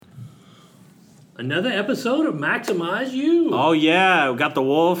Another episode of Maximize You. Oh, yeah. We got the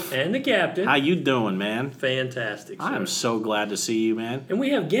wolf. And the captain. How you doing, man? Fantastic, sir. I am so glad to see you, man. And we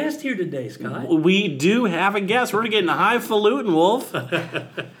have guests here today, Scott. We do have a guest. We're getting highfalutin, Wolf.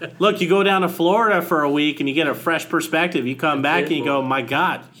 Look, you go down to Florida for a week and you get a fresh perspective. You come back and you go, my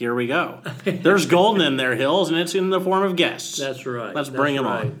God, here we go. There's gold in their hills, and it's in the form of guests. That's right. Let's bring them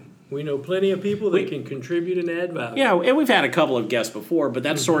on. We know plenty of people that can contribute and add value. Yeah, and we've had a couple of guests before, but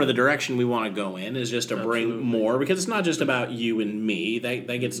that's sort of the direction we want to go in, is just to bring more, because it's not just about you and me. That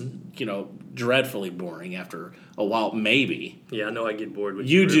gets, dreadfully boring after a while, maybe. Yeah, I know I get bored with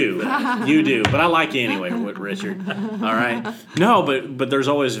you. You do, but I like you anyway, Richard. All right? No, but there's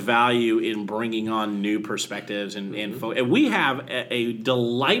always value in bringing on new perspectives, and we have a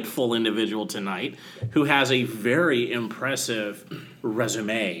delightful individual tonight who has a very impressive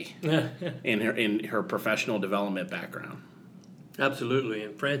resume in her professional development background. Absolutely.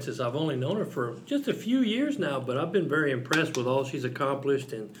 And Frances, I've only known her for just a few years now, but I've been very impressed with all she's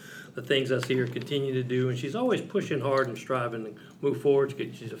accomplished and the things I see her continue to do. And she's always pushing hard and striving to move forward.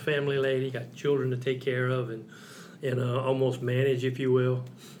 She's a family lady, got children to take care of and almost manage, if you will.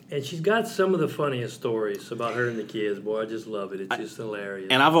 And she's got some of the funniest stories about her and the kids. Boy, I just love it. It's just hilarious.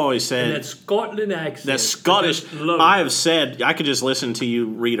 And I've always said... And that Scotland accent. That Scottish... I have said I could just listen to you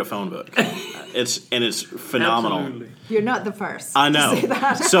read a phone book. It's phenomenal. Absolutely. You're not the first I know. to say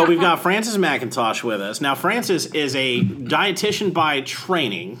that. So we've got Frances McIntosh with us. Now, Frances is a dietitian by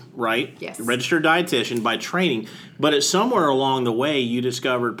training, right? Yes. Registered dietitian by training. But it's somewhere along the way you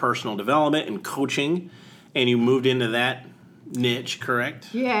discovered personal development and coaching, and you moved into that niche, correct?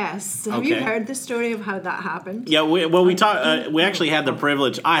 Yes. Have you heard the story of how that happened? Yeah. We talked. We actually had the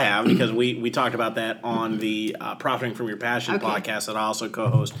privilege. I have, because we talked about that on the Profiting from Your Passion podcast that I also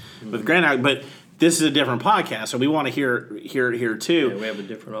co-host with Grant. But this is a different podcast, so we want to hear it here too. Yeah, we have a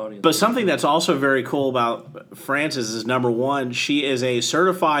different audience. But something that's also very cool about Frances is, number one, she is a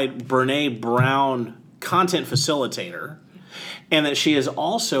certified Brené Brown content facilitator. And that she is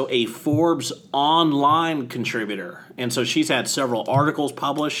also a Forbes online contributor. And so she's had several articles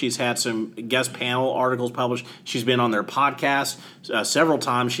published. She's had some guest panel articles published. She's been on their podcast several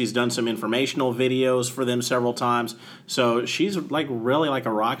times. She's done some informational videos for them several times. So she's really like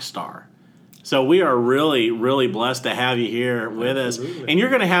a rock star. So we are really, really blessed to have you here with us. And you're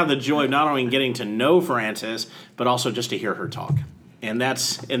going to have the joy of not only getting to know Frances, but also just to hear her talk. And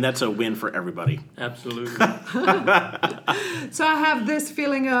that's a win for everybody. Absolutely. So I have this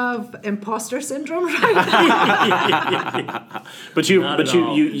feeling of imposter syndrome right now. But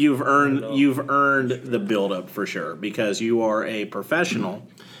you've earned the build up for sure, because you are a professional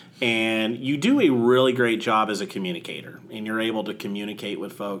and you do a really great job as a communicator, and you're able to communicate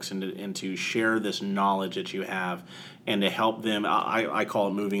with folks and to share this knowledge that you have and to help them. I call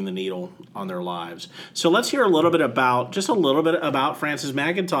it moving the needle on their lives. So let's hear a little bit about Frances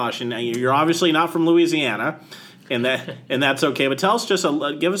McIntosh. And you're obviously not from Louisiana, and that's okay. But tell us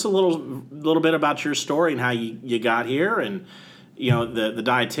give us a little bit about your story and how you got here, and the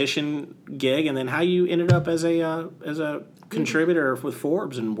dietitian gig, and then how you ended up as a contributor with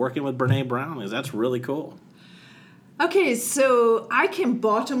Forbes and working with Brené Brown, because that's really cool. Okay, so I can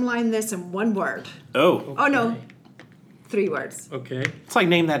bottom line this in one word. Oh. Oh, no. 3 words. Okay. It's like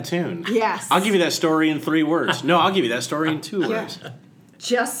Name That Tune. Yes. I'll give you that story in 3 words. No, I'll give you that story in 2 words.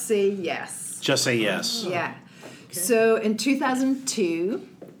 Just say yes. Just say yes. Yeah. Okay. So in 2002,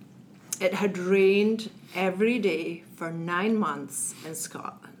 it had rained every day for 9 months in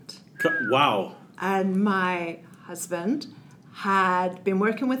Scotland. Wow. And my husband had been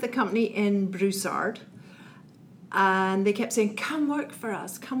working with a company in Broussard. And they kept saying, come work for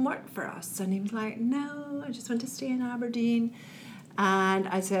us. And he was like, no, I just want to stay in Aberdeen. And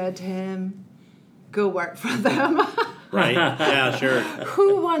I said to him, go work for them. Right, yeah, sure.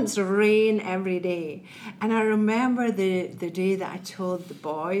 Who wants rain every day? And I remember the day that I told the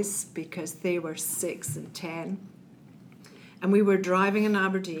boys, because they were 6 and 10. And we were driving in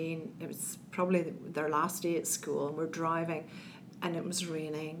Aberdeen. It was probably their last day at school. And we're driving. And it was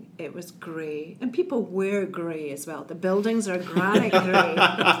raining. It was grey. And people wear grey as well. The buildings are granite grey.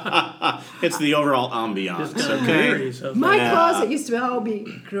 It's the overall ambiance, okay? My closet used to all be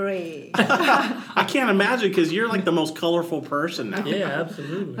grey. I can't imagine, because you're like the most colorful person now. Yeah,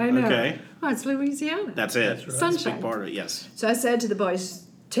 absolutely. I know. Okay. Oh, it's Louisiana. That's it. That's right. Sunshine. That's a big part of it, yes. So I said to the boys,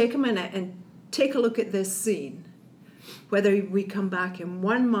 take a minute and take a look at this scene. Whether we come back in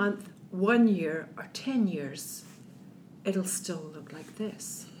 1 month, 1 year, or 10 years, it'll still look like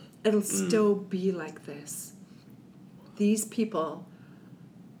this. It'll still be like this. These people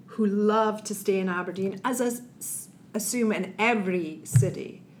who love to stay in Aberdeen, as I assume in every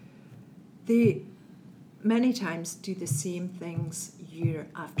city, they many times do the same things year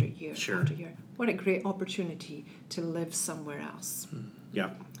after year after year. What a great opportunity to live somewhere else.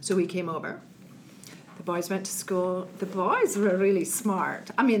 Yeah. So we came over. The boys went to school. The boys were really smart.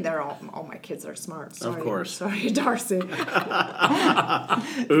 I mean, they're all my kids are smart. Sorry, Of course. Sorry, Darcy.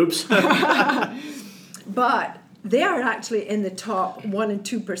 Oops. But they are actually in the top 1 and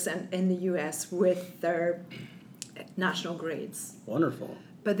 2% in the US with their national grades. Wonderful.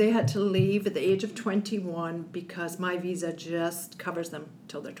 But they had to leave at the age of 21 because my visa just covers them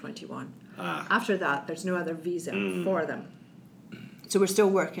till they're 21. After that, there's no other visa for them. So we're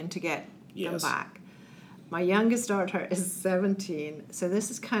still working to get them back. My youngest daughter is 17, so this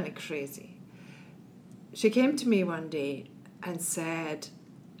is kind of crazy. She came to me one day and said,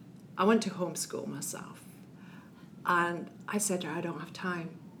 I want to homeschool myself. And I said to her, I don't have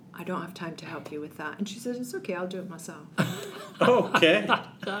time. I don't have time to help you with that. And she said, it's okay, I'll do it myself. Okay.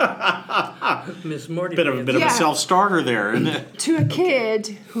 Miss Morty. Bit of a self-starter there, isn't it? To a kid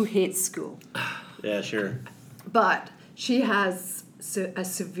who hates school. Yeah, sure. But she has a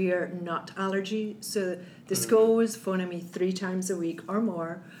severe nut allergy. So the school was phoning me 3 times a week or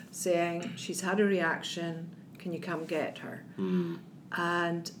more saying she's had a reaction. Can you come get her?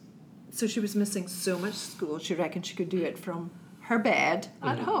 And so she was missing so much school. She reckoned she could do it from her bed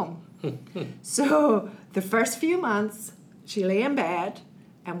at home. So the first few months, she lay in bed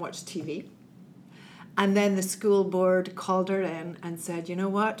and watched TV. And then the school board called her in and said, you know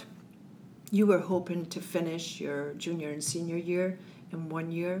what? You were hoping to finish your junior and senior year in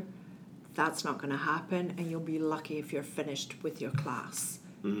 1 year. That's not going to happen, and you'll be lucky if you're finished with your class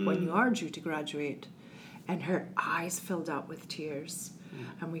when you are due to graduate. And her eyes filled up with tears.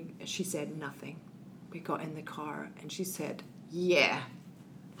 And she said nothing. We got in the car, and she said, yeah,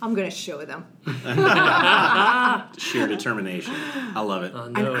 I'm going to show them. Sheer determination. I love it.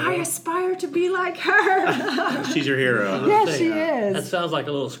 And I aspire to be like her. She's your hero. Yes, she is. That sounds like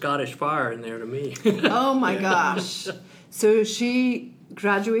a little Scottish fire in there to me. Oh, my gosh. So she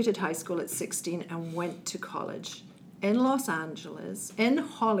graduated high school at 16 and went to college in Los Angeles, in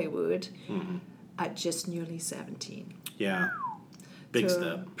Hollywood, at just nearly 17. Yeah. Big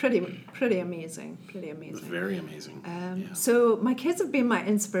step. Pretty amazing. Very amazing. So my kids have been my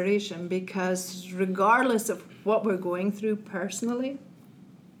inspiration because regardless of what we're going through personally,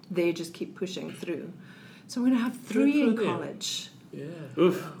 they just keep pushing through. So I'm going to have 3 in college. Yeah.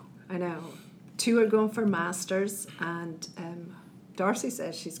 Oof. I know. 2 are going for masters, and Darcy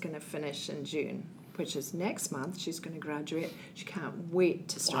says she's going to finish in June, which is next month. She's going to graduate. She can't wait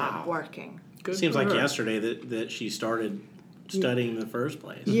to start working. Good. Seems like yesterday that she started studying in the first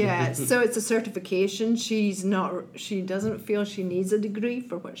place. Yeah, so it's a certification. She doesn't feel she needs a degree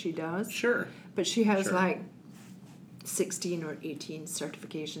for what she does. Sure. But she has like 16 or 18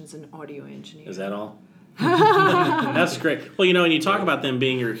 certifications in audio engineering. Is that all? That's great. Well, and you talk about them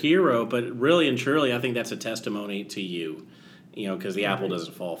being your hero, but really and truly, I think that's a testimony to you. Because the apple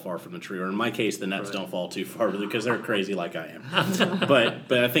doesn't fall far from the tree, or in my case, the nuts don't fall too far because they're crazy like I am.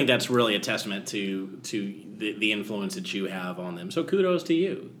 But I think that's really a testament to the influence that you have on them. So kudos to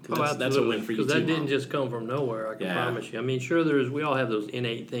you. That's a win for you too. Because that didn't just come from nowhere. I can promise you. I mean, sure, we all have those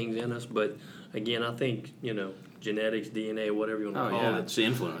innate things in us, but again, I think genetics, DNA, whatever you want to call it. It's the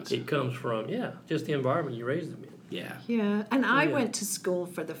influence. It comes from just the environment you raised them in. Yeah. Yeah, and I went to school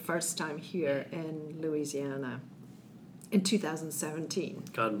for the first time here in Louisiana. In 2017.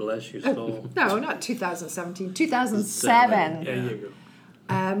 God bless your soul. No, not 2017. 2007. There you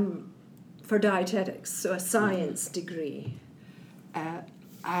go. For dietetics, so a science degree.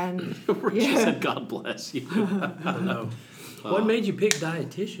 And She said, God bless you. No. What made you pick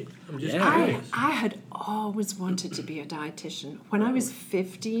dietitian? I'm just curious. I had always wanted to be a dietitian. When I was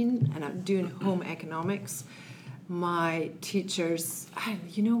 15 and I'm doing home economics, my teachers,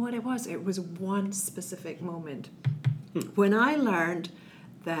 you know what it was? It was one specific moment. When I learned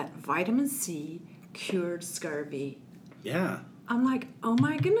that vitamin C cured scurvy. Yeah. I'm like, oh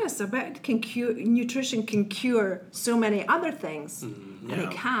my goodness, I bet nutrition can cure so many other things. And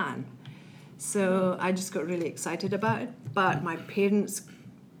it can. So I just got really excited about it. But my parents,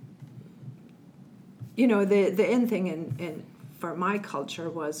 the in thing in for my culture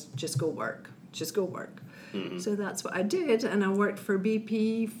was just go work. So that's what I did, and I worked for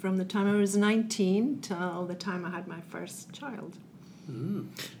BP from the time I was 19 till the time I had my first child.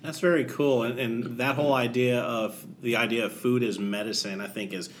 That's very cool, and that whole idea of food as medicine, I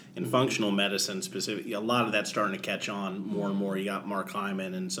think, is in functional medicine specifically. A lot of that's starting to catch on more and more. You got Mark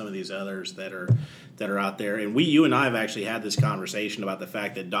Hyman and some of these others that are out there, and you and I have actually had this conversation about the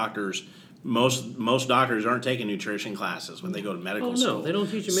fact that doctors most doctors aren't taking nutrition classes when they go to medical school. No, they don't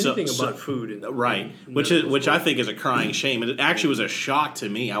teach them anything about food. Right, which I think is a crying shame. It actually was a shock to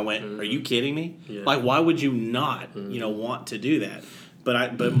me. I went, "Are you kidding me? Yeah. Like, why would you not, want to do that?"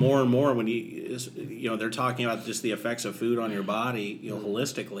 But more and more when they're talking about just the effects of food on your body,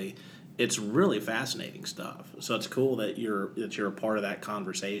 holistically. It's really fascinating stuff. So it's cool that you're a part of that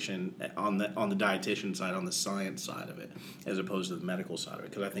conversation on the dietitian side, on the science side of it, as opposed to the medical side of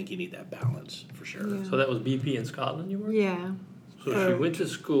it. Because I think you need that balance for sure. Yeah. So that was BP in Scotland you worked? Yeah. So she went to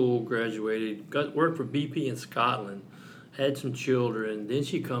school, graduated, worked for BP in Scotland, had some children, then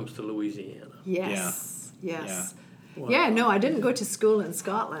she comes to Louisiana. Yes. Yeah. Yes. Wow. Yeah, no, I didn't go to school in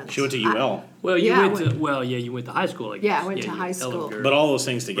Scotland. She went to UL. Well, you Yeah, went to high school, I guess. Yeah, I went to high school. Ellinger. But all those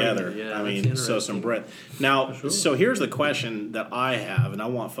things together, Yeah, I that's mean, so some interesting. breadth. Now, For sure. so here's the question that I have, and I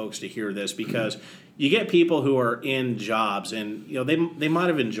want folks to hear this because you get people who are in jobs, and they might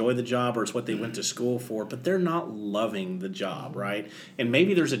have enjoyed the job or it's what they went to school for, but they're not loving the job, right? And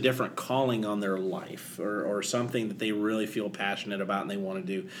maybe there's a different calling on their life or something that they really feel passionate about and they want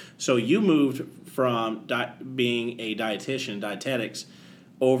to do. So you moved from being a dietetics,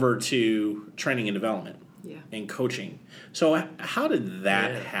 over to training and development. Yeah. And coaching. So how did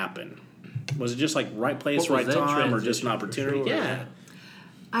that Yeah. happen? Was it just like right place, What was right that time, or just an transition, for opportunity? sure, Yeah. yeah.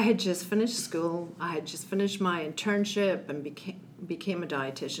 I had just finished school. I had just finished my internship and became a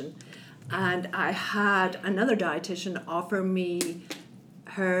dietitian. And I had another dietitian offer me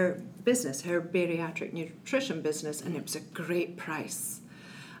her business, her bariatric nutrition business, and it was a great price.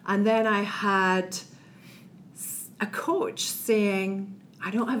 And then I had a coach saying,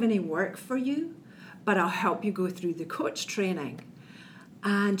 I don't have any work for you, but I'll help you go through the coach training.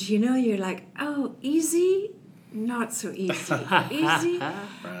 And you're like, oh, easy? Not so easy. Easy?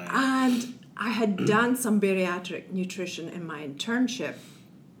 And I had done some bariatric nutrition in my internship.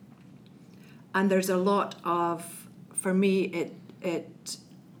 And there's a lot of, for me, it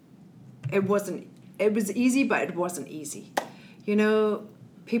was easy, but it wasn't easy.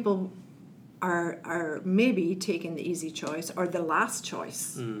 People are maybe taking the easy choice or the last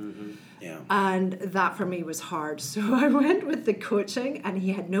choice. Mm-hmm. Yeah. And that for me was hard. So I went with the coaching, and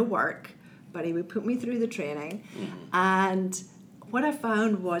he had no work, but he would put me through the training. Mm-hmm. And what I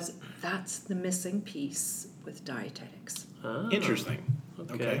found was that's the missing piece with dietetics. Ah, Interesting.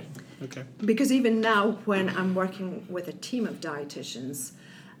 okay. Okay. Because even now, when I'm working with a team of dietitians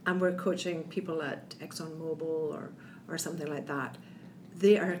and we're coaching people at ExxonMobil or something like that,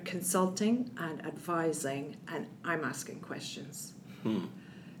 they are consulting and advising, and I'm asking questions.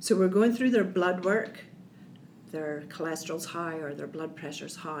 So we're going through their blood work, their cholesterol's high or their blood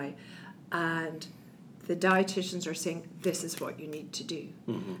pressure's high, and the dietitians are saying, this is what you need to do.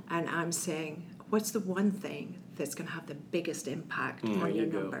 And I'm saying, what's the one thing that's going to have the biggest impact on There your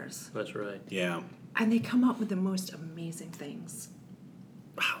you go. numbers? That's right. Yeah. And they come up with the most amazing things.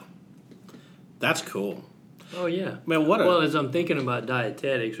 Wow. That's cool. Oh, yeah. Man, Well, as I'm thinking about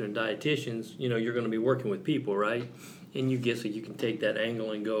dietetics or dietitians, you're going to be working with people, right? And you guess that you can take that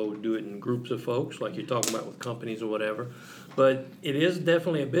angle and go do it in groups of folks, like you're talking about with companies or whatever. But it is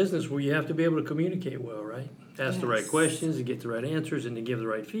definitely a business where you have to be able to communicate well, right? Ask the right Yes. questions and get the right answers and to give the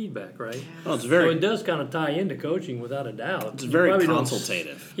right feedback, right? Well, it's So very it does kind of tie into coaching without a doubt. it's You very probably don't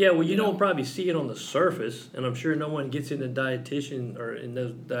consultative. Yeah, well, you you don't know? probably see it on the surface, and I'm sure no one gets into dietitian or in the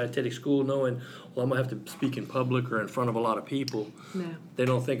dietetic school knowing, well, I'm gonna have to speak in public or in front of a lot of people. No. They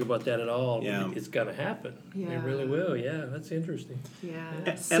don't think about that at all. Yeah. It's gonna happen. Yeah. It really will. Yeah, that's interesting.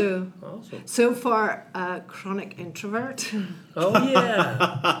 Yeah. So, Awesome. so for a chronic introvert, Oh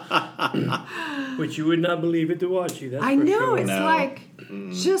yeah. Which you would not believe it to watch you. That's I for know sure. it's No. like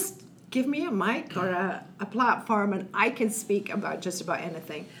just give me a mic or a platform and I can speak about just about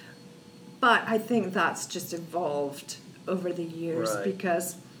anything. But I think that's just evolved over the years Right.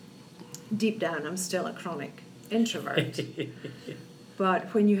 because deep down I'm still a chronic introvert.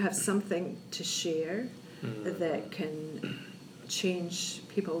 But when you have something to share that can change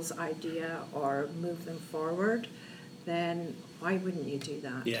people's idea or move them forward, then why wouldn't you do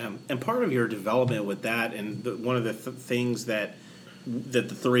that? Yeah, and part of your development with that, and one of the things that the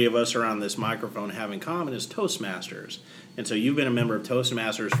three of us around this microphone have in common is Toastmasters. And so you've been a member of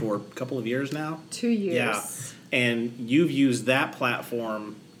Toastmasters for a couple of years now? 2 years. Yeah, and you've used that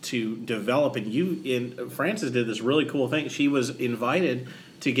platform to develop, and Frances did this really cool thing. She was invited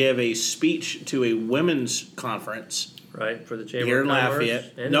to give a speech to a women's conference Right, for the Chamber here of in Commerce.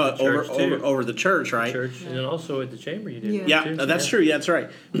 Lafayette. And No, at the church, too. over the church, right? Church, and then also at the Chamber you did. Yeah. Yeah, too. that's true. Yeah, that's right.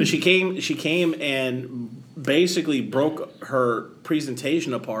 But she came and basically broke her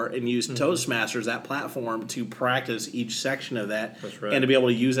presentation apart and used Toastmasters, that platform, to practice each section of that. That's right. And to be able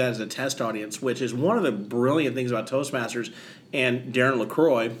to use that as a test audience, which is one of the brilliant things about Toastmasters. And Darren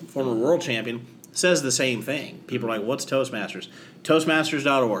LaCroix, former world champion, says the same thing. People are like, what's Toastmasters?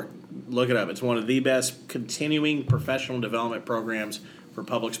 Toastmasters.org. Look it up. It's one of the best continuing professional development programs for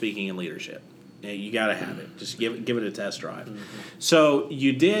public speaking and leadership. You got to have it. Just give it a test drive. So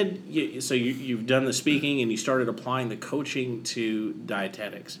you've done the speaking and you started applying the coaching to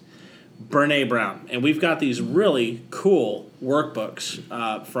dietetics. Brene Brown, and we've got these really cool workbooks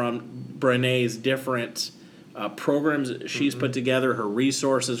from Brene's different programs she's put together, her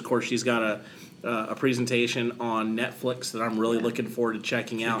resources. Of course, she's got a presentation on Netflix that I'm really looking forward to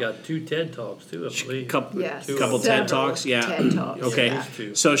checking out. You got 2 TED Talks too, I believe. Couple Several TED Talks, yeah. TED Talks, Okay,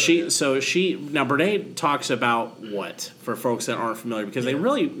 yeah. so she now Brene talks about what for folks that aren't familiar, because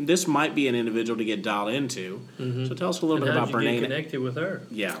this might be an individual to get dialed into. So tell us a little bit about How'd you Brene. get connected with her?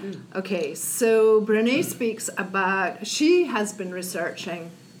 Yeah, Okay, so Brene speaks about, she has been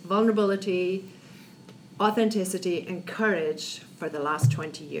researching vulnerability, authenticity, and courage for the last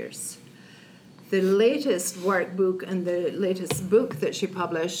 20 years. The latest workbook and the latest book that she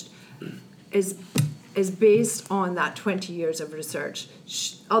published is based on that 20 years of research.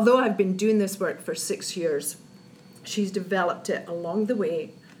 Although I've been doing this work for 6 years, she's developed it along the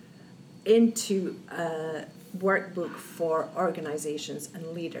way into a workbook for organizations and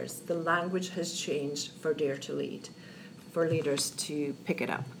leaders. The language has changed for Dare to Lead, for leaders to pick it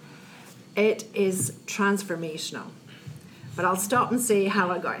up. It is transformational. But I'll stop and say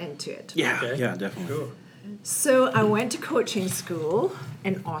how I got into it. yeah, Okay. yeah, definitely. Sure. So I went to coaching school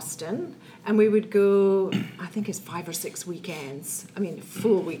in Austin, and we would go, I think it's 5 or 6 weekends,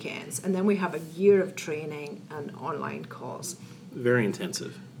 full weekends. And then we have a year of training and online calls. Very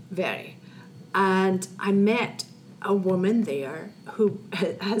intensive. Very. And I met a woman there who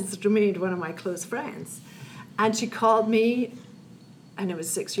has remained one of my close friends. And she called me, and it was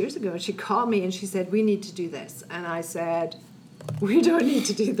 6 years ago. She called me and she said, we need to do this. And I said, we don't need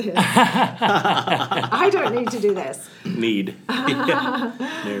to do this. I don't need to do this. Need.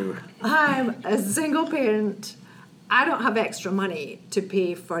 No. I'm a single parent. I don't have extra money to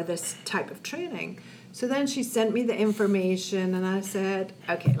pay for this type of training. So then she sent me the information and I said,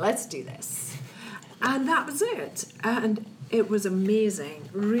 okay, let's do this. And that was it. And it was amazing,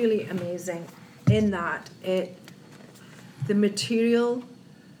 really amazing, in that the material,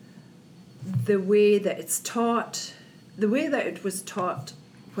 the way that it's taught, the way that it was taught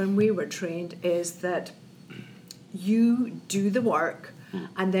when we were trained is that you do the work,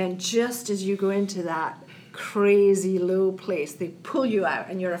 and then just as you go into that crazy low place, they pull you out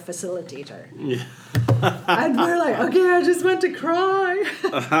and you're a facilitator. Yeah. And we're like, okay, I just want to cry.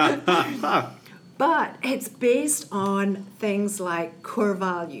 But it's based on things like core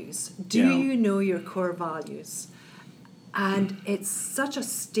values. Do you know your core values? And it's such a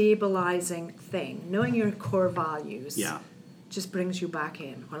stabilizing thing. Knowing your core values just brings you back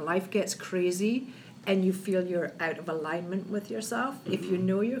in. When life gets crazy and you feel you're out of alignment with yourself, if you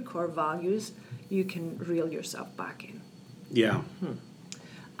know your core values, you can reel yourself back in. Yeah.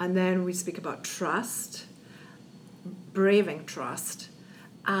 And then we speak about trust, braving trust,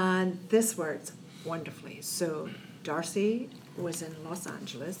 and this works wonderfully. So Darcy was in Los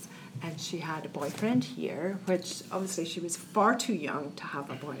Angeles, and she had a boyfriend here, which obviously she was far too young to have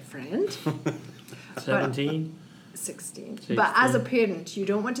a boyfriend. 17? 16. But as a parent, you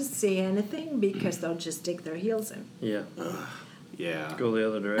don't want to say anything because they'll just dig their heels in. Yeah. Yeah. Go the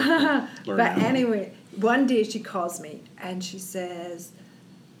other direction. But anyway, one day she calls me and she says,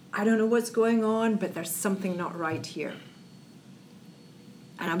 I don't know what's going on, but there's something not right here.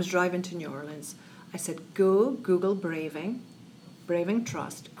 And I was driving to New Orleans. I said, go Google braving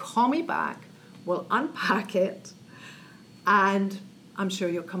trust, call me back, we'll unpack it, and I'm sure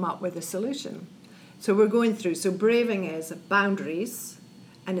you'll come up with a solution. So we're going through. So braving is boundaries,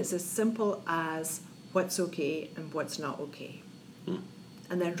 and it's as simple as what's okay and what's not okay.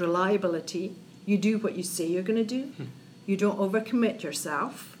 And then reliability, you do what you say you're going to do. You don't overcommit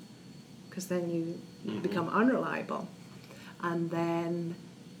yourself, because then you become unreliable. And then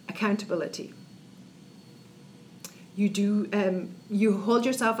accountability. You hold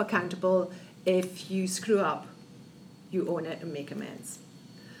yourself accountable. If you screw up, you own it and make amends.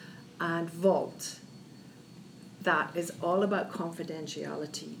 And vault, that is all about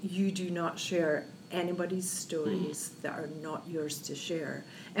confidentiality. You do not share anybody's stories that are not yours to share.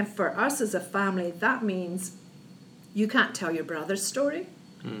 And for us as a family, that means you can't tell your brother's story.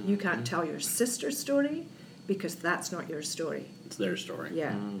 You can't tell your sister's story, because that's not your story. It's their story.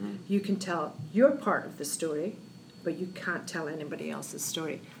 Yeah. You can tell your part of the story, but you can't tell anybody else's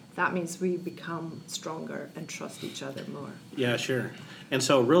story. That means we become stronger and trust each other more. Yeah, sure. And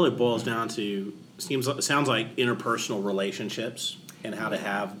so it really boils down to, sounds like interpersonal relationships and how to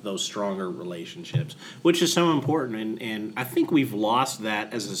have those stronger relationships, which is so important. And I think we've lost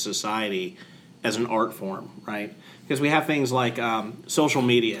that as a society, as an art form, right? Because we have things like social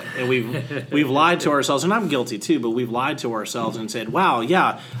media, and we've lied to ourselves, and I'm guilty too, but we've lied to ourselves and said, wow,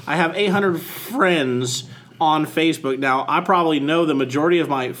 yeah, I have 800 friends on Facebook. Now, I probably know the majority of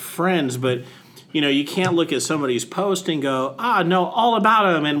my friends, but you can't look at somebody's post and go, know all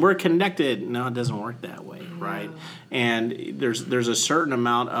about them and we're connected. No, it doesn't work that way, right? And there's a certain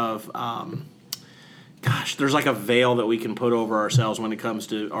amount of, there's like a veil that we can put over ourselves when it comes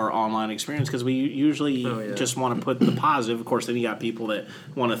to our online experience, because we usually just want to put the positive. Of course, then you got people that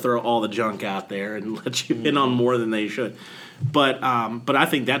want to throw all the junk out there and let you in on more than they should. But I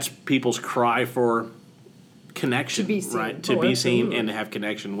think that's people's cry for connection, to be seen. Right? To be seen and to have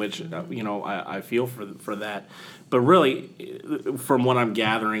connection, which I feel for that. But really, from what I'm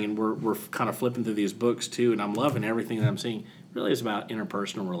gathering, and we're kind of flipping through these books too, and I'm loving everything that I'm seeing. Really, it's about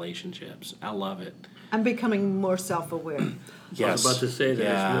interpersonal relationships. I love it. And becoming more self-aware. Yes. I was about to say that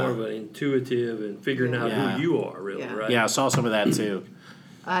it's more of an intuitive and figuring out who you are, really, right? Yeah, I saw some of that too.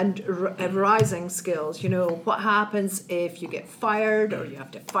 And rising skills. What happens if you get fired, or you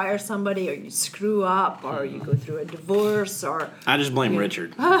have to fire somebody, or you screw up, or you go through a divorce, or... I just blame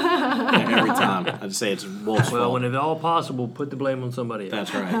Richard. Every time. I just say it's Wolf's fault. Well, when it's all possible, put the blame on somebody else.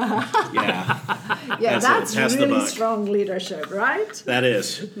 That's right. Yeah. That's really strong leadership, right? That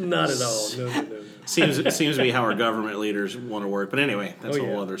is. Not at all. No. Seems to be how our government leaders want to work. But anyway, that's a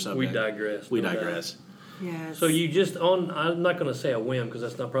whole other subject. We digress. Yes. So you just I'm not going to say a whim, because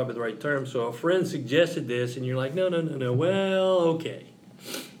that's not probably the right term. So a friend suggested this, and you're like, no. Well, okay.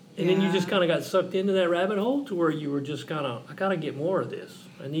 And then you just kind of got sucked into that rabbit hole to where you were just kind of, I got to get more of this.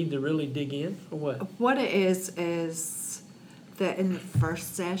 I need to really dig in, or what? What it is that in the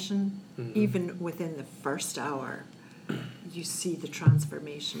first session, even within the first hour, you see the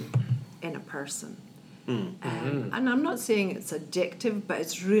transformation in a person. And I'm not saying it's addictive, but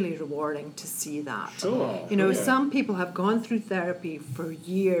it's really rewarding to see that. Sure. Some people have gone through therapy for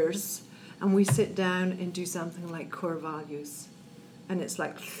years, and we sit down and do something like core values, and it's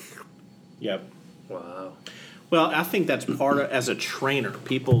like... Yep. Wow. Well, I think that's part of, as a trainer,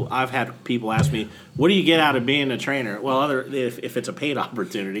 I've had people ask me, what do you get out of being a trainer? Well, if it's a paid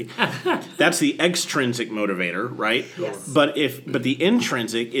opportunity, that's the extrinsic motivator, right? Yes. But the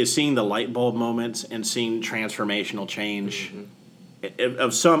intrinsic is seeing the light bulb moments and seeing transformational change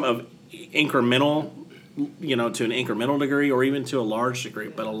of incremental, to an incremental degree or even to a large degree,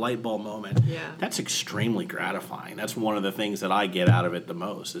 but a light bulb moment. Yeah. That's extremely gratifying. That's one of the things that I get out of it the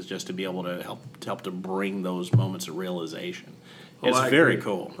most, is just to be able to help to bring those moments of realization. It's very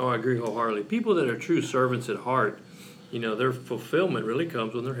cool. Oh, I agree wholeheartedly. People that are true servants at heart, their fulfillment really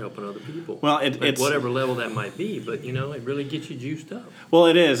comes when they're helping other people. Well, it's whatever level that might be, but it really gets you juiced up. Well,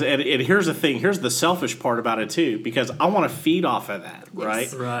 it is, and here's the thing. Here's the selfish part about it too, because I want to feed off of that,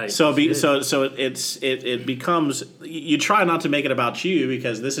 right? Right. So it becomes, you try not to make it about you,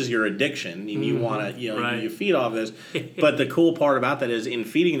 because this is your addiction, and you want to you feed off this. But the cool part about that is, in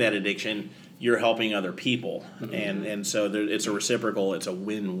feeding that addiction, you're helping other people, and so it's a reciprocal, it's a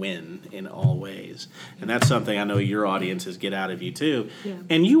win-win in all ways, and that's something I know your audiences get out of you too. Yeah.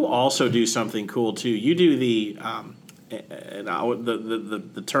 And you also do something cool too. You do the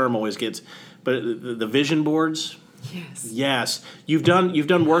term always gets, but the vision boards. Yes. You've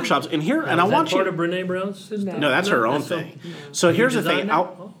done workshops, and here, and I want you. Part of Brene Brown's system? No, that's her own thing. So here's the thing.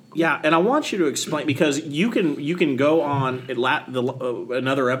 Yeah, and I want you to explain, because you can go on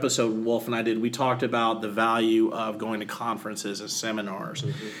another episode Wolf and I did. We talked about the value of going to conferences and seminars,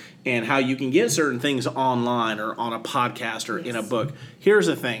 and how you can get certain things online or on a podcast or in a book. Here's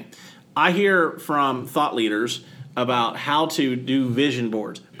the thing. I hear from thought leaders about how to do vision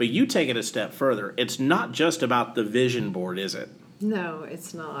boards, but you take it a step further. It's not just about the vision board, is it? No,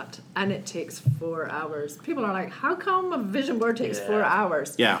 it's not. And it takes 4 hours. People are like, how come a vision board takes 4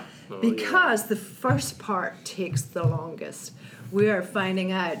 hours? Yeah. Because the first part takes the longest. We are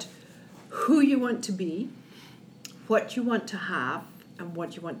finding out who you want to be, what you want to have, and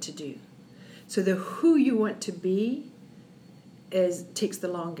what you want to do. So the who you want to be takes the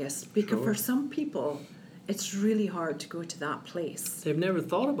longest, because for some people, it's really hard to go to that place. They've never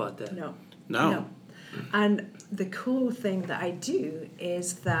thought about that. No. And the cool thing that I do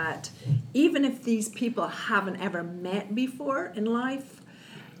is that even if these people haven't ever met before in life,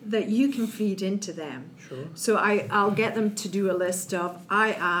 that you can feed into them. Sure. So I'll get them to do a list of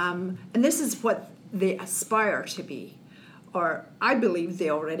I am, and this is what they aspire to be. Or I believe they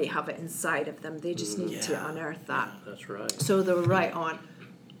already have it inside of them. They just need to unearth that. That's right. So they'll write on,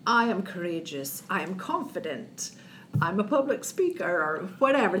 I am courageous, I am confident, I'm a public speaker, or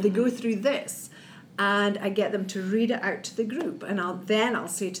whatever. They go through this. And I get them to read it out to the group. And I'll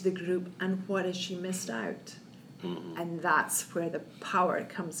say to the group, and what has she missed out? And that's where the power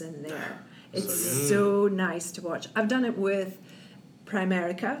comes in there. It's so nice to watch. I've done it with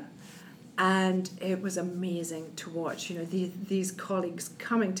Primerica. And it was amazing to watch, these colleagues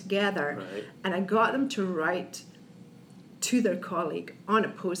coming together. Right. And I got them to write to their colleague on a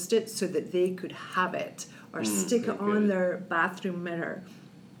Post-it so that they could have it or stick it on their bathroom mirror.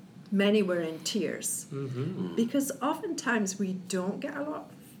 Many were in tears. Because oftentimes we don't get a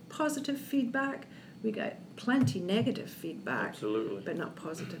lot of positive feedback. We get plenty negative feedback. Absolutely. But not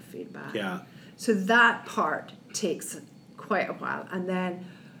positive feedback. Yeah. So that part takes quite a while. And then,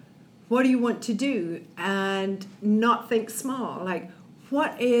 what do you want to do? And not think small. Like,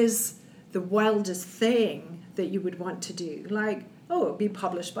 what is the wildest thing that you would want to do? Like, be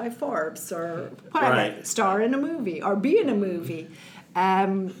published by Forbes or whatever. Right. Star in a movie or be in a movie.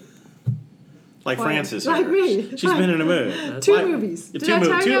 Like Frances. Like me. She's been in a movie. Two movies. Did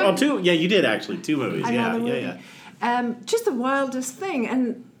I tell you? Two. Yeah, you did actually. 2 movies. Another Yeah. movie. Just the wildest thing.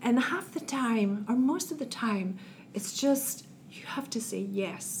 And half the time, or most of the time, it's just you have to say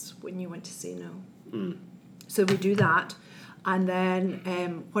yes when you want to say no. So we do that. And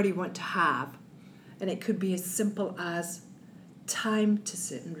then what do you want to have? And it could be as simple as time to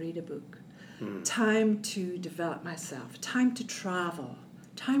sit and read a book, time to develop myself, time to travel,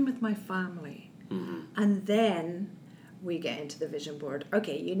 time with my family. And then we get into the vision board.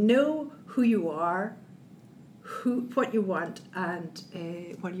 Okay, you know who you are, what you want, and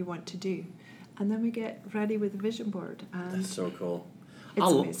what you want to do. And then we get ready with the vision board. And That's so cool. it's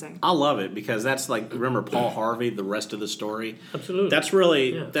amazing. I love it because that's like, remember Paul Harvey, the rest of the story? Absolutely. That's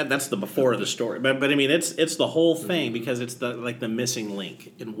really, Yeah. that's the before of the story. But I mean, it's the whole thing because it's the missing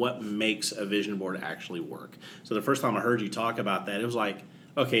link in what makes a vision board actually work. So the first time I heard you talk about that, it was like,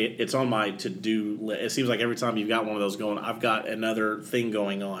 okay, it's on my to-do list. It seems like every time you've got one of those going, I've got another thing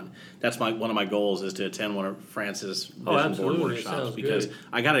going on. That's one of my goals is to attend one of Francis' vision board absolutely. It workshops sounds because good.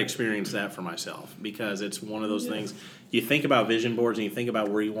 I got to experience that for myself because it's one of those things. You think about vision boards and you think about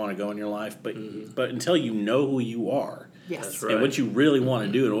where you want to go in your life, but until you know who you are Yes. That's right. and what you really want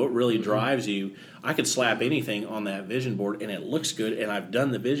to do and what really drives you, I could slap anything on that vision board and it looks good and I've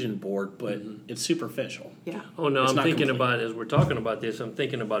done the vision board, but it's superficial. Yeah. Oh, no, It's I'm not thinking complete. about, as we're talking about this, I'm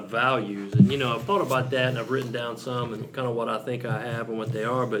thinking about values. And, I've thought about that and I've written down some and kind of what I think I have and what they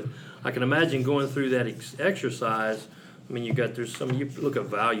are. But I can imagine going through that exercise. I mean, you look at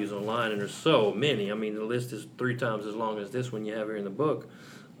values online and there's so many. I mean, the list is 3 times as long as this one you have here in the book.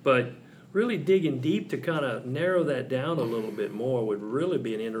 But really digging deep to kind of narrow that down a little bit more would really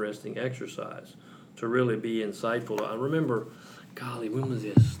be an interesting exercise to really be insightful. I remember, golly, when was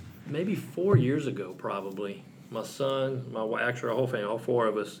this? Maybe 4 years ago, probably. My son, my wife, actually our whole family, all 4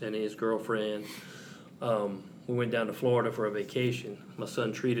 of us, and his girlfriend, we went down to Florida for a vacation. My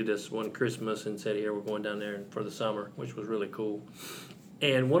son treated us one Christmas and said, here, we're going down there for the summer, which was really cool.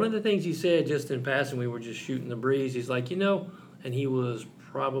 And one of the things he said, just in passing, we were just shooting the breeze, he's like, and he was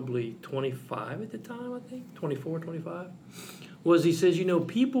probably 25 at the time, I think, 24, 25, was he says,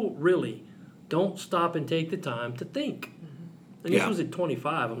 people really don't stop and take the time to think. And this was at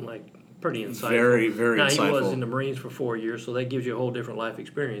 25. I'm like, pretty insightful. Very, very now, insightful. he was in the Marines for 4 years, so that gives you a whole different life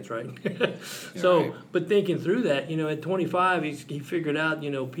experience, right? Right. But thinking through that, at 25, he figured out,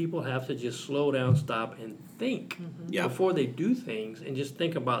 people have to just slow down, stop, and think Yeah. before they do things and just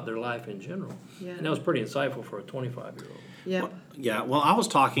think about their life in general. Yeah. And that was pretty insightful for a 25-year-old. Yeah. Yeah, well, I was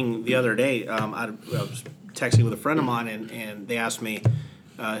talking the other day. I was texting with a friend of mine, and they asked me,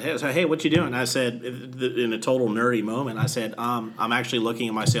 "Hey, what you doing?" And I said, in a total nerdy moment, I said, "I'm actually looking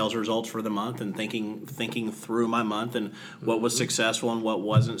at my sales results for the month and thinking through my month and what was successful and what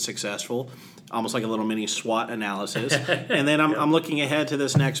wasn't successful, almost like a little mini SWOT analysis." And then I'm looking ahead to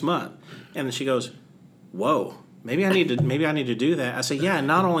this next month, and then she goes, "Whoa." Maybe I need to do that. I say, yeah,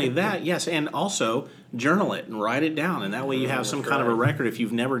 not only that, yes, and also journal it and write it down. And that way you have some kind of a record if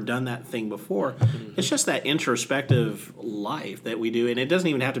you've never done that thing before. It's just that introspective life that we do. And it doesn't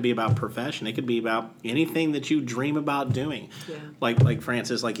even have to be about profession. It could be about anything that you dream about doing. Yeah. Like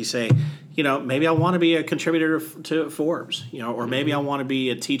Francis, like you say, maybe I want to be a contributor to Forbes, or maybe I want to be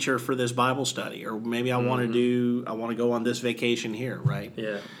a teacher for this Bible study, or maybe I want to go on this vacation here, right?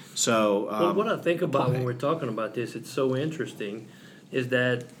 Yeah. So Well, what I think about when we're talking about this, it's so interesting is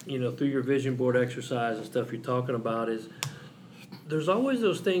that, through your vision board exercise and stuff you're talking about is there's always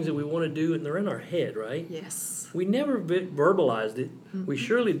those things that we want to do and they're in our head, right? Yes. We never verbalized it. We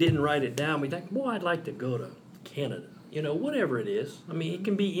surely didn't write it down. We think, boy, I'd like to go to Canada. Whatever it is. I mean, it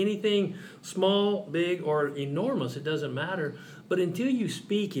can be anything small, big, or enormous. It doesn't matter. But until you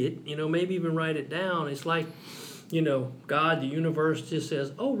speak it, maybe even write it down, it's like, God, the universe just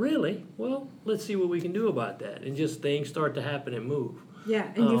says, oh, really? Well, let's see what we can do about that. And just things start to happen and move. Yeah,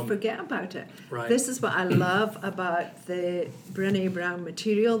 and you forget about it. Right. This is what I love about the Brené Brown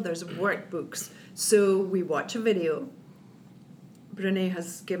material. There's workbooks. So we watch a video. Brené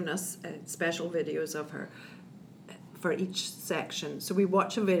has given us special videos of her for each section. So we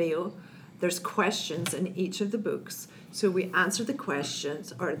watch a video. There's questions in each of the books. So we answer the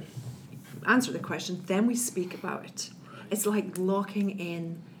questions, then we speak about it. It's like locking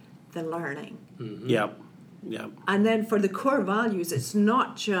in the learning. Mm-hmm. Yep. And then for the core values, it's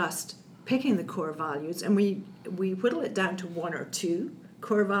not just picking the core values, and we whittle it down to 1 or 2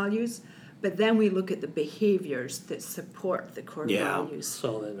 core values, but then we look at the behaviors that support the core values.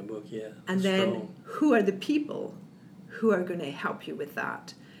 Saw that in the book, yeah. And then who are the people who are going to help you with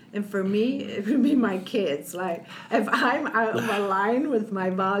that? And for me, it would be my kids. Like, if I'm out of line with my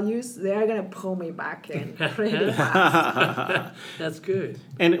values, they're going to pull me back in pretty fast. That's good.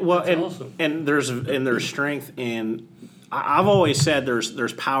 Awesome. And there's strength in. I've always said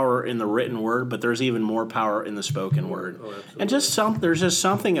there's power in the written word, but there's even more power in the spoken word. Oh, absolutely. And there's just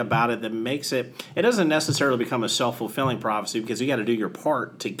something about it that makes it. It doesn't necessarily become a self-fulfilling prophecy because you got to do your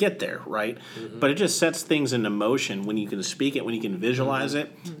part to get there, right? Mm-hmm. But it just sets things into motion when you can speak it, when you can visualize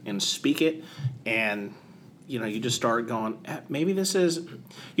it and speak it, and you just start going. Maybe this is.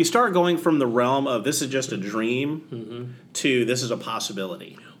 You start going from the realm of this is just a dream to this is a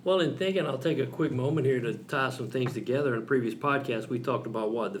possibility. Well, in thinking, I'll take a quick moment here to tie some things together. In previous podcasts, we talked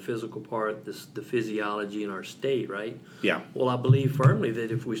about the physical part, the physiology in our state, right? Yeah. Well, I believe firmly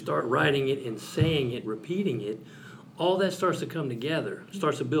that if we start writing it and saying it, repeating it, all that starts to come together,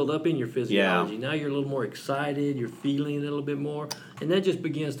 starts to build up in your physiology. Yeah. Now you're a little more excited, you're feeling a little bit more, and that just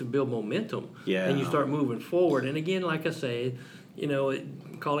begins to build momentum. Yeah. And you start moving forward. And again, like I say,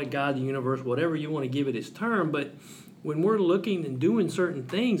 call it God, the universe, whatever you want to give it its term, but when we're looking and doing certain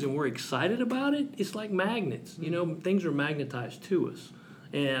things and we're excited about it, it's like magnets. Things are magnetized to us.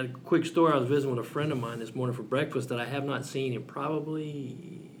 And a quick story, I was visiting with a friend of mine this morning for breakfast that I have not seen in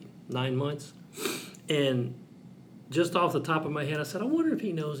probably 9 months. And just off the top of my head, I said, I wonder if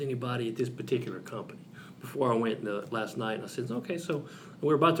he knows anybody at this particular company. Before I went last night, and I said, okay, so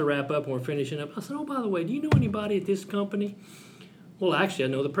we're about to wrap up and we're finishing up. I said, oh, by the way, do you know anybody at this company? Well, actually, I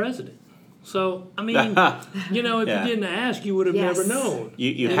know the president. So, I mean, if you didn't ask, you would have never known.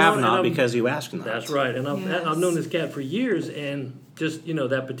 You have not because you asked not. That's right. And I've known this cat for years, and just,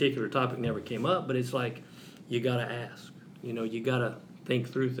 that particular topic never came up. But it's like, you got to ask. You got to think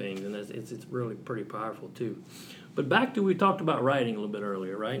through things, and it's really pretty powerful, too. But back to, we talked about writing a little bit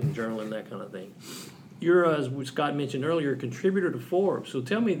earlier, right, and journaling, that kind of thing. You're, as Scott mentioned earlier, a contributor to Forbes. So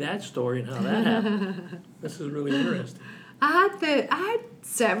tell me that story and how that happened. This is really interesting. I had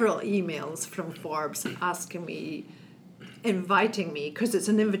several emails from Forbes asking me, inviting me, because it's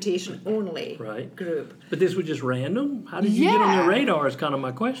an invitation only group. But this was just random? How did you get on your radar is kind of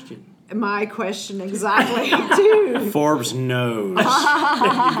my question. My question exactly, too. Forbes knows. There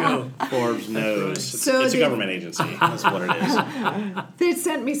you go. Forbes knows. Right. It's a government agency. That's what it is. They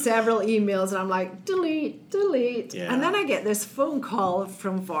sent me several emails, and I'm like, delete. Yeah. And then I get this phone call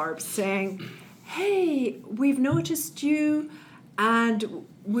from Forbes saying, hey, we've noticed you, and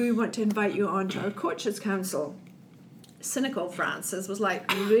we want to invite you onto our Coaches Council. Cynical Francis was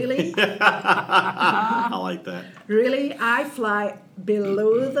like, really? I like that. Really? I fly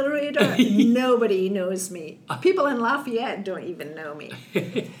below the radar? Nobody knows me. People in Lafayette don't even know me.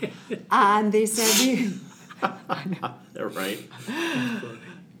 And they said, They're right.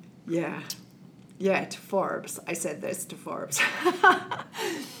 Yeah, to Forbes. I said this to Forbes.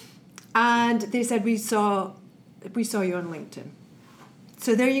 And they said, we saw you on LinkedIn.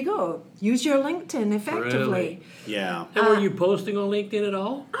 So there you go. Use your LinkedIn effectively. Really? Yeah. And were you posting on LinkedIn at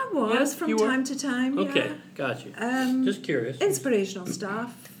all? I was from time to time. Okay, yeah. got you. Just curious. Inspirational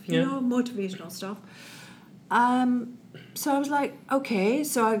stuff, motivational stuff. So I was like, okay.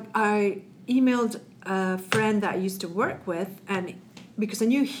 So I emailed a friend that I used to work with, and because I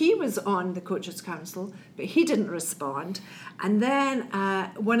knew he was on the Coaches Council, but he didn't respond. And then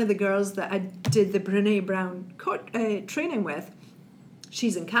one of the girls that I did the Brené Brown training with,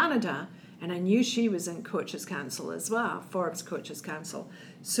 she's in Canada, and I knew she was in Coaches Council as well, Forbes Coaches Council.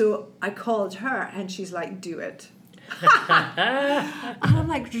 So I called her, and she's like, do it. And I'm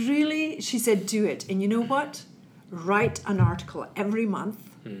like, really? She said, do it. And you know what? Write an article every month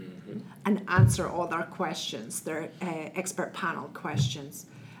and answer all their questions, their expert panel questions.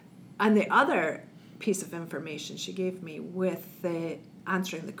 And the other piece of information she gave me with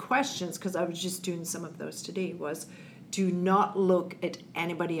answering the questions, because I was just doing some of those today, was do not look at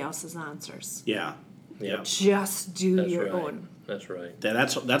anybody else's answers. Yeah. Just do That's your right. own. That's right.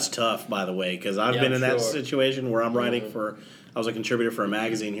 That's tough, by the way, because I've Yeah, been in that sure. situation where I'm writing for. I was a contributor for a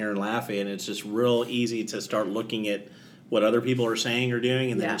magazine here in Lafayette, and it's just real easy to start looking at what other people are saying or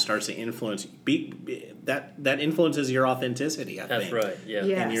doing, and then Yeah. it starts to influence. That influences your authenticity. I That's think. right. Yeah.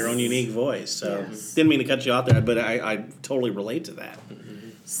 Yeah. And your own unique voice. So Yes. didn't mean to cut you out there, but I totally relate to that.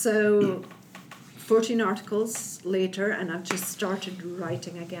 So 14 articles later, and I've just started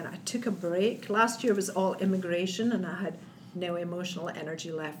writing again. I took a break. Last year was all immigration, and I had no emotional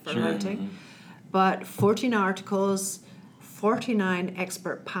energy left for writing. But 14 articles, 49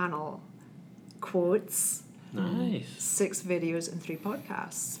 expert panel quotes, Nice. 6 videos, and 3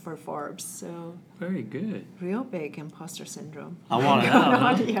 podcasts for Forbes. So Very good. real big imposter syndrome. I want Going to.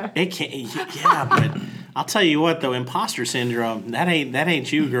 on here. It can't. Yeah, but I'll tell you what though, imposter syndrome. That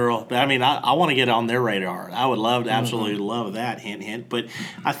ain't you, girl. But I mean, I want to get on their radar. I would love to, absolutely love that. Hint, hint. But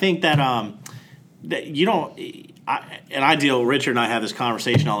I think that that you don't. Richard and I have this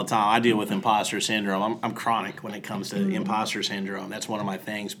conversation all the time. I deal with imposter syndrome. I'm chronic when it comes to imposter syndrome. That's one of my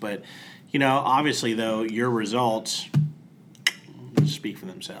things. But obviously though, your results speak for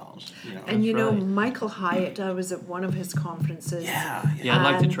themselves. And right. Michael Hyatt, I was at one of his conferences. Yeah. Yeah, I'd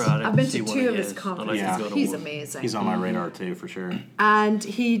like to And try to I've been see to what 2 he of his is. I'd like to conferences. go to He's one. amazing. He's on my radar too, for sure. And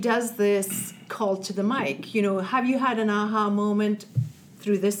he does this call to the mic. Have you had an aha moment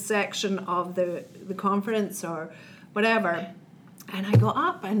through this section of the conference or whatever? And I go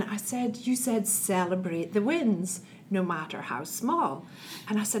up and I said, you said celebrate the wins, no matter how small.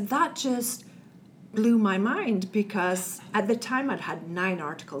 And I said, that just blew my mind, because at the time I'd had 9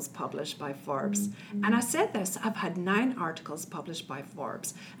 articles published by Forbes. And I said this, I've had 9 articles published by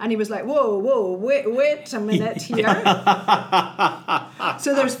Forbes. And he was like, whoa, wait a minute here.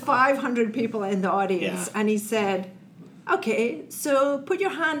 So there's 500 people in the audience. Yeah. And he said, okay, so put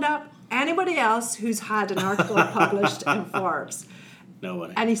your hand up, anybody else who's had an article published in Forbes.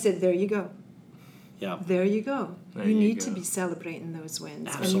 Nobody. And he said, there you go. Yeah. There you go. There you you need go. to be celebrating those wins and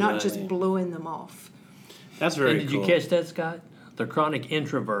Absolutely. not just blowing them off. That's very And did cool. you catch that, Scott? The chronic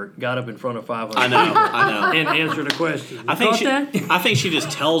introvert got up in front of 500 I know. people I know. and answered a question. You I think caught that? I think she just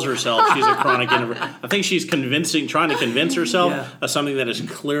tells herself she's a chronic introvert. I think she's trying to convince herself Yeah. of something that is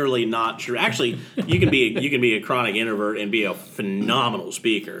clearly not true. Actually, you can be a chronic introvert and be a phenomenal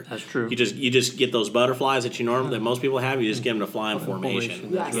speaker. That's true. You just get those butterflies that that most people have. You just get them to fly in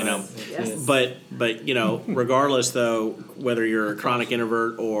formation. Yes. Yes. But regardless though, whether you're a chronic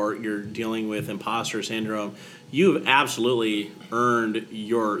introvert or you're dealing with imposter syndrome, you've absolutely earned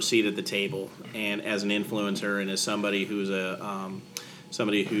your seat at the table, and as an influencer and as somebody who's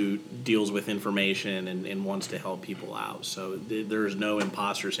somebody who deals with information and wants to help people out. So there's no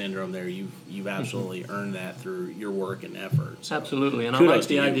imposter syndrome there. You've absolutely earned that through your work and effort. So Absolutely. And I kudos like to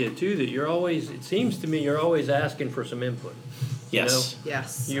the you. idea, too, that it seems to me you're always asking for some input. Yes.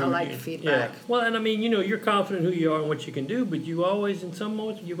 Yes, I You- like you- feedback. Yeah. Well, and I mean, you're confident who you are and what you can do, but you always, in some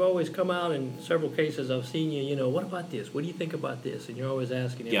moments, you've always come out in several cases. I've seen you. What about this? What do you think about this? And you're always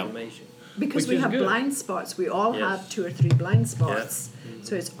asking Yeah. information. Because which we is have good. blind spots. We all Yes. have 2 or 3 blind spots.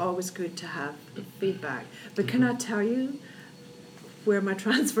 So it's always good to have feedback. But can I tell you where my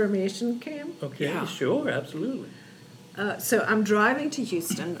transformation came? Okay. Yeah. Sure. Absolutely. So I'm driving to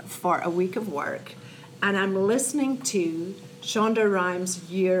Houston for a week of work, and I'm listening to Shonda Rhimes'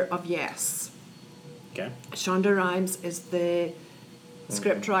 Year of Yes. Okay. Shonda Rhimes is the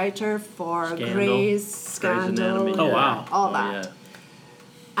scriptwriter for Scandal, Grey's Grey's Scandal, Anatomy. Oh, wow. all Oh, that. yeah.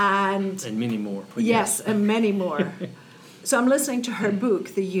 And And many more. But yes, and many more. So I'm listening to her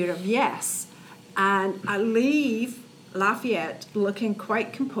book, The Year of Yes, and I leave Lafayette looking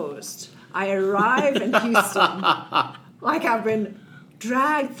quite composed. I arrive in Houston like I've been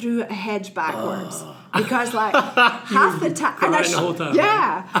dragged through a hedge backwards because half the time, crying the whole time,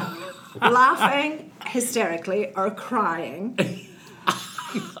 yeah, laughing hysterically or crying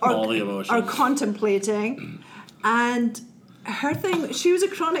All the emotions. or contemplating. And her thing, she was a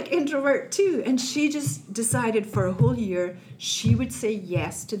chronic introvert too, and she just decided for a whole year she would say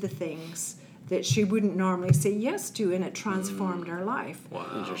yes to the things that she wouldn't normally say yes to, and it transformed her life. Wow.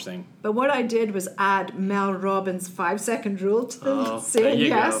 Interesting. But what I did was add Mel Robbins' 5-second rule to the Oh, there saying you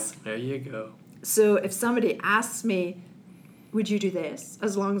yes. go. There you go. So if somebody asks me, would you do this?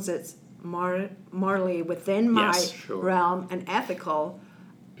 As long as it's morally within my Yes, sure. realm and ethical,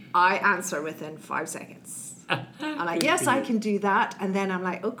 I answer within 5 seconds. I'm like, yes, I can do that. And then I'm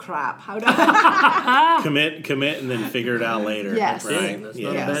like, oh crap, how do I? Commit, and then figure it out later. Yes. Right. That's Yeah.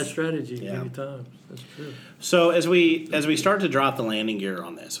 not a Yes. bad strategy Yeah. many times. That's true. So as we start to drop the landing gear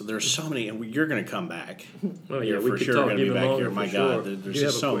on this, there's so many, and you're going to come back. Oh, You're yeah, we for could sure talk going to be even back longer here. for My sure. God, there's You just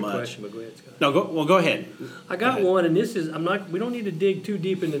have a so quick much. question, but go ahead, Scott. No, go ahead. I got one, and this is we don't need to dig too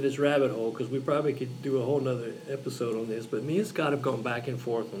deep into this rabbit hole because we probably could do a whole nother episode on this. But me and Scott have gone back and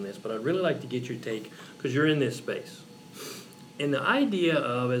forth on this. But I'd really like to get your take because you're in this space. And the idea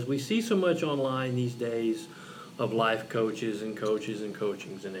of, as we see so much online these days, of life coaches and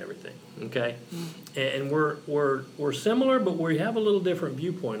coachings and everything. Okay, and we're similar, but we have a little different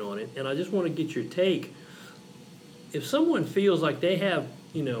viewpoint on it. And I just want to get your take. If someone feels like they have,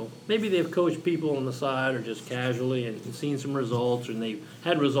 maybe they've coached people on the side or just casually and seen some results, and they've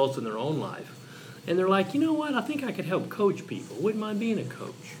had results in their own life, and they're like, you know what, I think I could help coach people. Wouldn't mind being a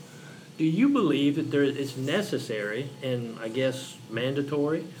coach. Do you believe that it's necessary and I guess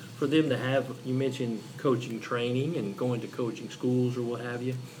mandatory for them to have, you mentioned coaching training and going to coaching schools or what have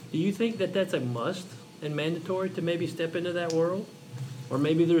you. Do you think that that's a must and mandatory to maybe step into that world? Or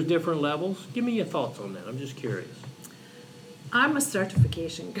maybe there's different levels? Give me your thoughts on that. I'm just curious. I'm a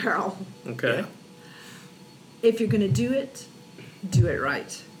certification girl. Okay. Yeah. If you're going to do it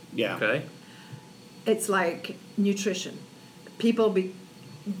right. Yeah. Okay. It's like nutrition. People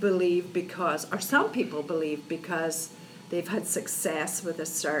believe because, or some people believe because they've had success with a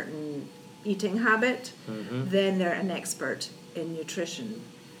certain eating habit, then they're an expert in nutrition.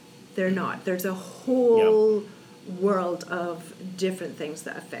 They're not. There's a whole world of different things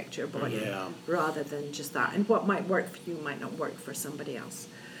that affect your body rather than just that. And what might work for you might not work for somebody else.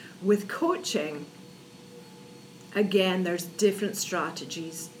 With coaching, again, there's different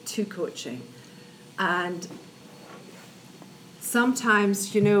strategies to coaching. And sometimes,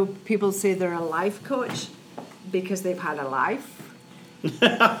 people say they're a life coach because they've had a life.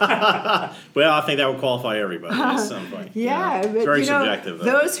 Well, I think that would qualify everybody at some point. Yeah, It's but very subjective, though.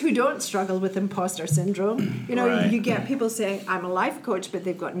 those who don't struggle with imposter syndrome, Right. you get people saying, I'm a life coach, but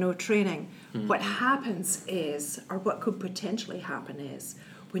they've got no training. What happens is, or what could potentially happen is,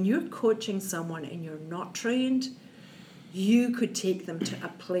 when you're coaching someone and you're not trained, you could take them to a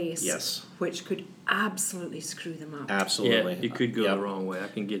place which could absolutely screw them up. Absolutely. Yeah, you could go the wrong way. I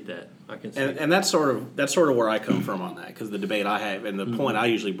can get that. I can see And that's sort of where I come from on that, because the debate I have and the point I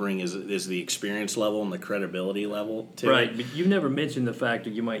usually bring is the experience level and the credibility level to Right, it. but you never mentioned the fact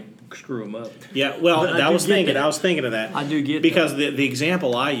that you might screw them up. Yeah, well, I I was do get thinking. that. I was thinking of that. I do get because the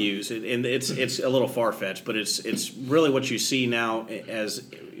example I use, and it's a little far fetched, but it's really what you see now as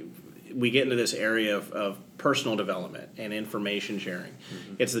we get into this area of personal development and information sharing.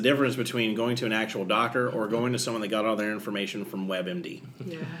 It's the difference between going to an actual doctor or going to someone that got all their information from WebMD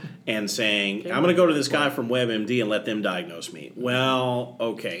and saying, I'm going to go to this guy from WebMD and let them diagnose me. Well,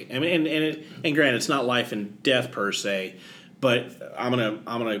 okay. I mean, and granted, it's not life and death per se, but I'm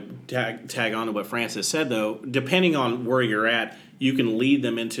gonna tag on to what Francis said, though. Depending on where you're at, you can lead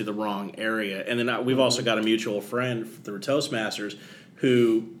them into the wrong area. And then we've also got a mutual friend through Toastmasters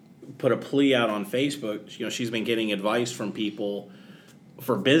who put a plea out on Facebook. She's been getting advice from people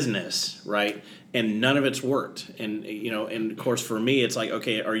for business, right? And none of it's worked. And and of course for me, it's like,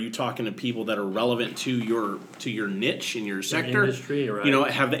 okay, are you talking to people that are relevant to your niche in your sector? Industry,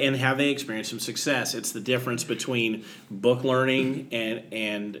 right. Have they experienced some success? It's the difference between book learning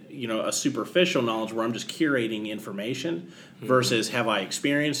and a superficial knowledge where I'm just curating information versus have I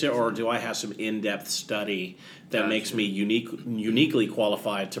experienced it, or do I have some in-depth study that makes me uniquely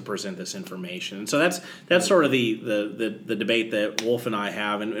qualified to present this information? And so that's sort of the debate that Wolf and I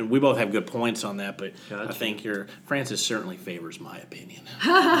have, and we both have good points on that, but I think Francis certainly favors my opinion.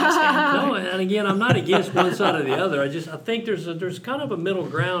 No, and again, I'm not against one side or the other. I think there's kind of a middle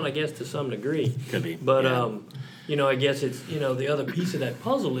ground, I guess, to some degree. Could be. But I guess it's the other piece of that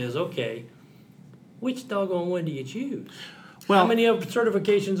puzzle is, okay, which doggone one do you choose? Well, how many of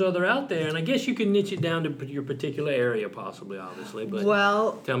certifications are there out there? And I guess you can niche it down to your particular area, possibly, obviously. But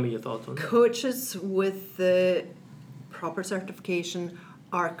tell me your thoughts on that. Coaches with the proper certification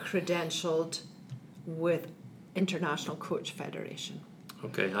are credentialed with International Coach Federation.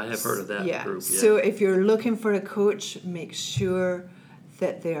 Okay, I have heard of that group. Yeah. So if you're looking for a coach, make sure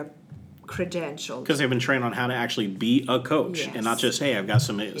that they're credentialed. Because they've been trained on how to actually be a coach Yes. and not just, hey, I've got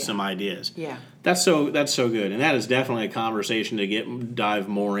some ideas. Yeah. That's so good, and that is definitely a conversation to dive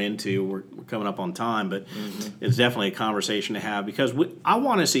more into. We're coming up on time, but it's definitely a conversation to have because I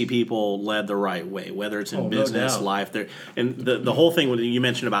want to see people led the right way, whether it's in business, life. And the whole thing when you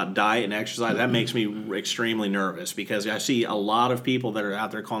mentioned about diet and exercise, that makes me extremely nervous because I see a lot of people that are out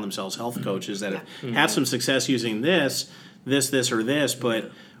there calling themselves health coaches that have had some success using this, or this,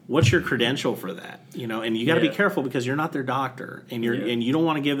 but what's your credential for that? And you got to be careful because you're not their doctor, and and you don't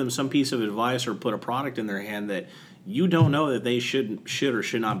want to give them some piece of advice or put a product in their hand that you don't know that they should or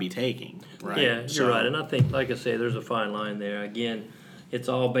should not be taking. Right? Yeah, you're right, and I think, like I say, there's a fine line there. Again, it's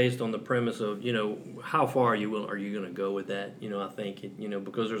all based on the premise of how far are you going to go with that? I think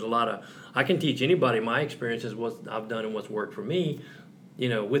because there's a lot of I can teach anybody my experiences, what I've done and what's worked for me.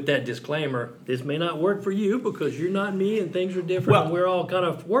 With that disclaimer, this may not work for you because you're not me and things are different and we're all kind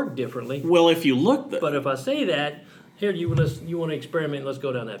of work differently. Well, if you look... But if I say that, here, you want to experiment, let's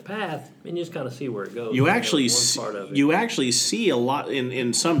go down that path, and you just kind of see where it goes. You actually see a lot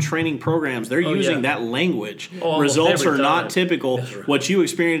in some training programs, they're using that language. Results are not typical. Right. What you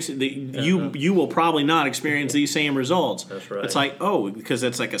experience, you will probably not experience these same results. That's right. It's like, because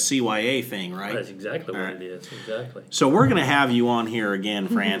that's like a CYA thing, right? That's exactly what it is. Exactly. So we're going to have you on here again,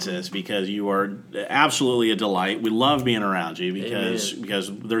 Frances, because you are absolutely a delight. We love being around you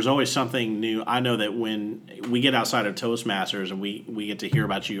because there's always something new. I know that when we get outside of Toastmasters and we get to hear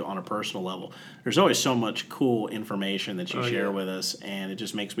about you on a personal level, there's always so much cool information that you share with us, and it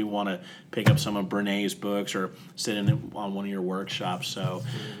just makes me want to pick up some of Brené's books or sit in on one of your workshops. So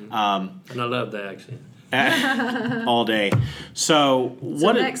and I love the accent. All day. So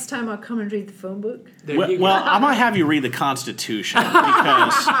next time I'll come and read the phone book. Well, I might have you read the Constitution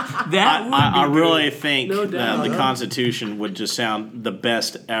because I really think that the Constitution would just sound the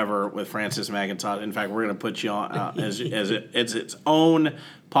best ever with Frances McIntosh. In fact, we're going to put you on as its own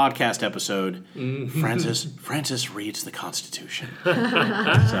podcast episode. Frances reads the Constitution.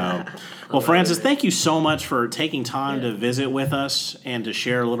 Frances, thank you so much for taking time to visit with us and to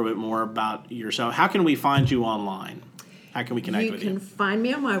share a little bit more about yourself. How can we find you online? How can we connect with you? You can find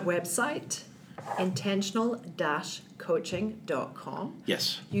me on my website, intentional-coaching.com.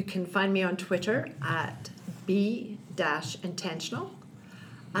 Yes. You can find me on Twitter at b-intentional.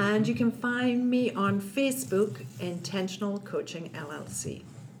 And you can find me on Facebook, Intentional Coaching LLC.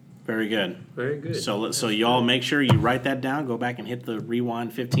 Very good. Very good. So y'all make sure you write that down. Go back and hit the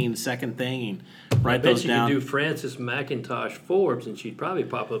rewind 15-second thing and write those down. You could do Frances McIntosh Forbes, and she'd probably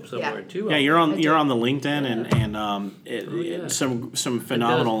pop up somewhere too. Yeah, you're on the LinkedIn and some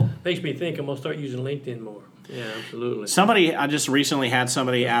phenomenal. Makes me think I'm gonna start using LinkedIn more. Yeah, absolutely. I just recently had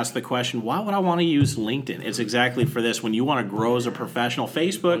somebody ask the question, why would I want to use LinkedIn? It's exactly for this. When you want to grow as a professional,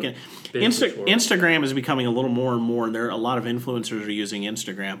 Facebook and Instagram is becoming a little more and more, and there are a lot of influencers are using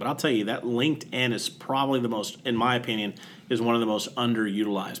Instagram. But I'll tell you that LinkedIn is probably the most, in my opinion, is one of the most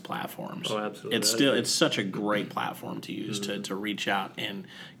underutilized platforms. Oh, absolutely. It's such a great platform to use to reach out and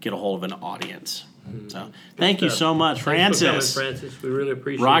get a hold of an audience. So thank you so much, Frances. Thanks for coming, Frances. We really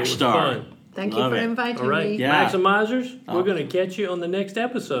appreciate it. Rockstar. Thank you for inviting me. Yeah. Maximizers, we're going to catch you on the next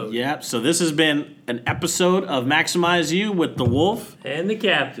episode. Yeah, so this has been an episode of Maximize You with the Wolf. And the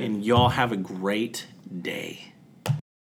Captain. And y'all have a great day.